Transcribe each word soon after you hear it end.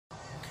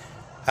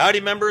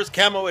Howdy members,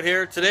 Camo It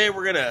here. Today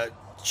we're going to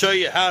show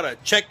you how to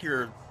check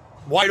your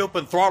wide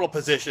open throttle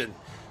position.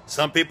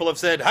 Some people have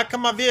said, how come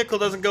my vehicle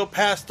doesn't go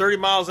past 30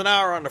 miles an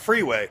hour on the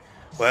freeway?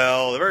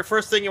 Well, the very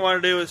first thing you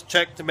want to do is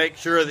check to make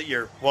sure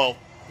that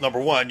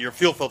number one, your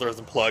fuel filter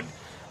isn't plugged,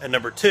 and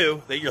number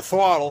two, that your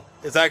throttle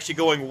is actually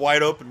going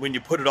wide open when you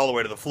put it all the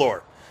way to the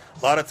floor.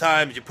 A lot of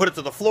times you put it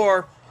to the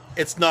floor,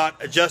 it's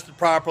not adjusted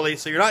properly,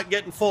 so you're not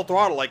getting full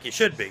throttle like you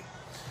should be.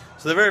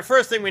 So the very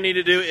first thing we need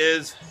to do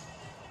is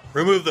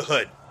remove the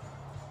hood.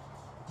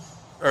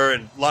 Or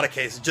in a lot of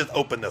cases, just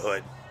open the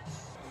hood.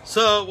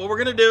 So what we're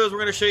going to do is we're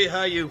going to show you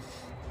how you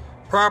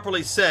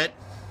properly set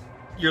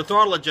your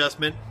throttle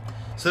adjustment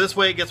so this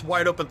way it gets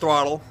wide open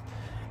throttle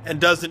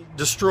and doesn't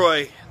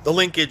destroy the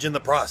linkage in the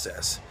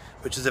process,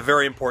 which is a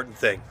very important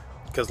thing.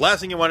 Because last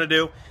thing you want to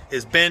do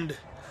is bend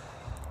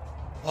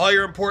all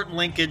your important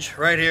linkage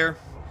right here,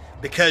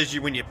 because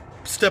when you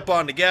step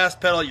on the gas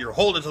pedal, you're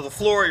holding it to the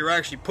floor, you're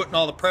actually putting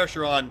all the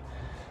pressure on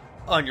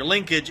your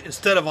linkage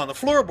instead of on the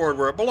floorboard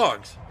where it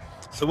belongs.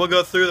 So we'll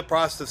go through the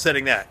process of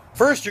setting that.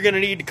 First, you're going to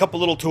need a couple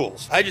little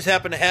tools. I just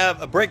happen to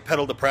have a brake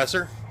pedal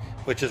depressor,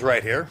 which is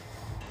right here,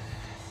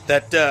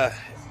 that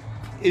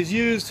is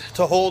used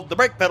to hold the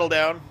brake pedal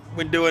down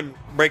when doing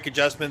brake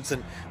adjustments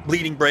and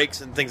bleeding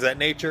brakes and things of that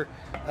nature.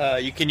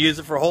 You can use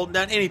it for holding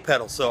down any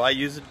pedal, so I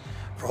use it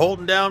for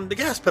holding down the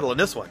gas pedal in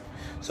this one.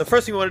 So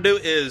first thing we want to do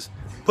is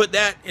put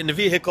that in the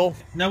vehicle.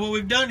 Now what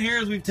we've done here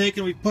is we've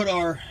put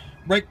our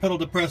brake pedal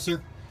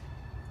depressor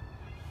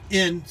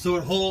in so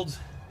it holds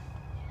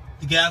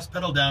the gas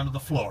pedal down to the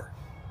floor.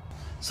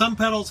 Some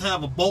pedals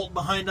have a bolt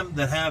behind them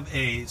that have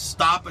a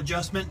stop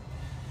adjustment,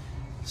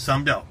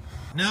 some don't.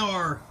 Now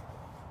our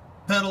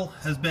pedal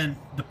has been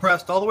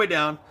depressed all the way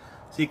down,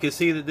 so you can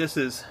see that this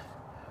is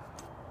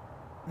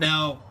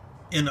now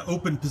in an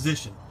open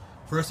position.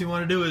 First thing we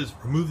want to do is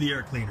remove the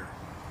air cleaner.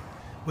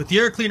 With the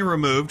air cleaner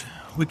removed,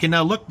 we can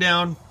now look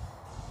down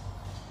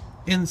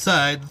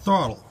inside the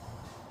throttle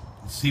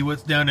and see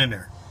what's down in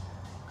there.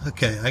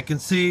 Okay, I can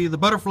see the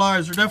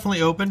butterflies are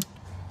definitely open.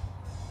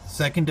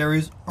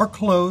 Secondaries are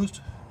closed,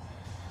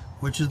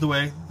 which is the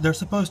way they're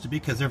supposed to be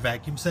because they're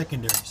vacuum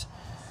secondaries.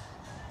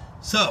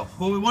 So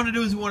what we want to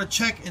do is we want to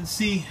check and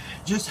see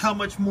just how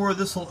much more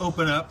this will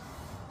open up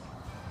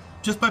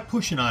just by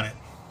pushing on it.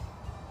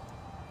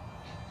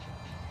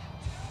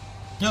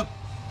 Nope,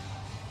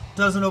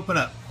 doesn't open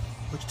up,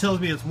 which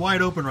tells me it's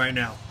wide open right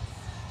now.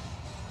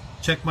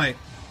 Check my...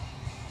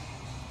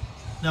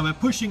 Now by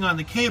pushing on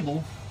the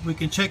cable, we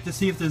can check to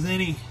see if there's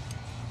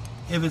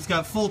if it's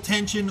got full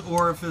tension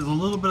or if there's a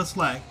little bit of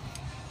slack.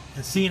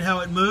 And seeing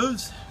how it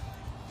moves,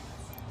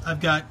 I've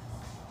got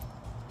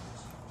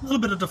a little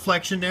bit of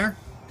deflection there.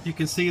 You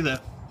can see the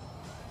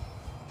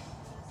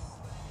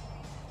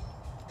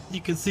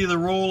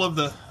roll of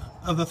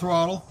the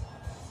throttle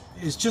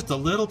is just a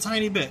little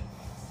tiny bit.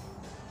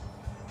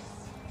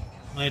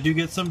 I do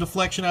get some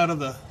deflection out of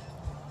the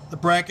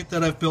bracket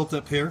that I've built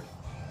up here,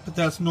 but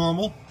that's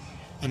normal.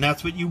 And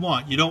that's what you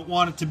want. You don't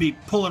want it to be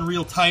pulling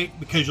real tight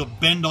because you'll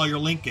bend all your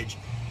linkage.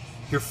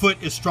 Your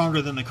foot is stronger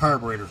than the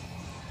carburetor.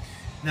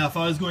 Now if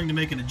I was going to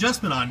make an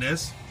adjustment on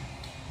this,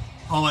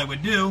 all I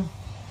would do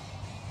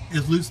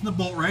is loosen the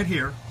bolt right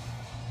here,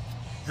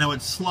 and I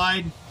would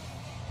slide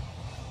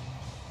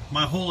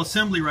my whole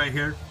assembly right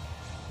here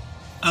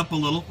up a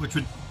little, which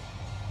would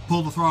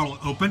pull the throttle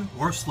open,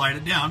 or slide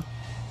it down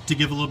to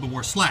give a little bit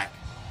more slack.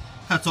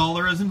 That's all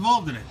there is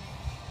involved in it.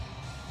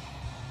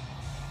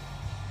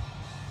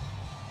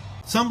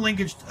 Some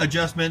linkage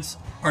adjustments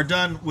are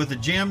done with a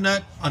jam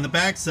nut on the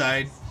back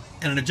side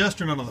and an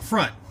adjuster nut on the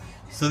front.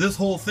 So this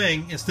whole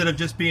thing, instead of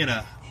just being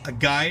a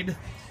guide,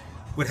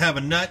 would have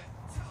a nut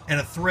and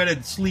a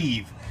threaded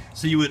sleeve.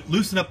 So you would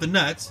loosen up the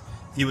nuts,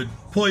 you would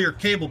pull your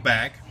cable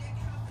back,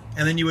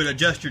 and then you would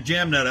adjust your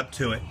jam nut up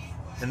to it.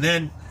 And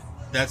then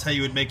that's how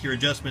you would make your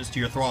adjustments to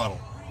your throttle.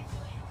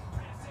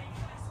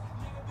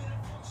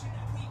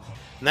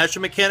 And that's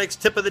your mechanics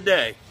tip of the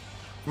day.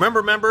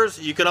 Remember members,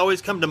 you can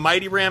always come to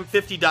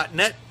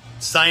mightyram50.net,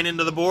 sign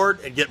into the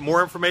board, and get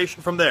more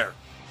information from there.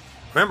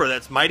 Remember,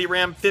 that's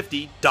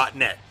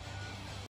mightyram50.net.